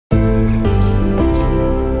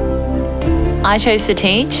I chose to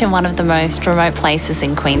teach in one of the most remote places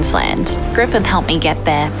in Queensland. Griffith helped me get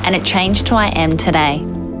there, and it changed who I am today.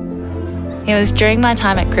 It was during my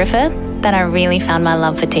time at Griffith that I really found my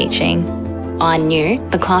love for teaching. I knew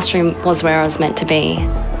the classroom was where I was meant to be.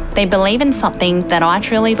 They believe in something that I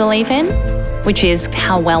truly believe in, which is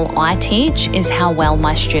how well I teach is how well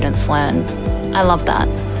my students learn. I love that.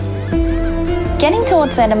 Getting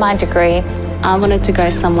towards the end of my degree, I wanted to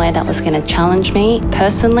go somewhere that was going to challenge me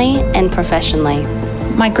personally and professionally.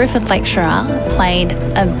 My Griffith lecturer played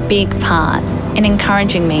a big part in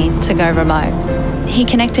encouraging me to go remote. He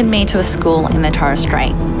connected me to a school in the Torres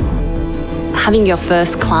Strait. Having your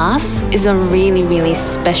first class is a really, really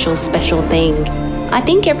special thing. I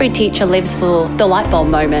think every teacher lives for the light bulb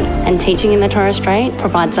moment, and teaching in the Torres Strait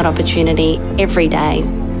provides that opportunity every day.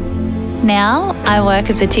 Now, I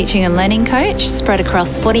work as a teaching and learning coach spread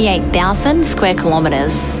across 48,000 square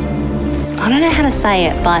kilometres. I don't know how to say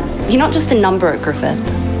it, but you're not just a number at Griffith.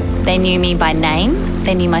 They knew me by name,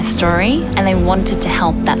 they knew my story, and they wanted to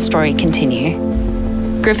help that story continue.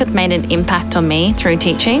 Griffith made an impact on me through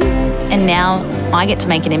teaching, and now I get to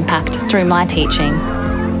make an impact through my teaching.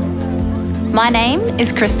 My name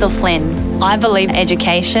is Krystal Flynn. I believe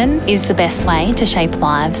education is the best way to shape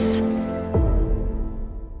lives.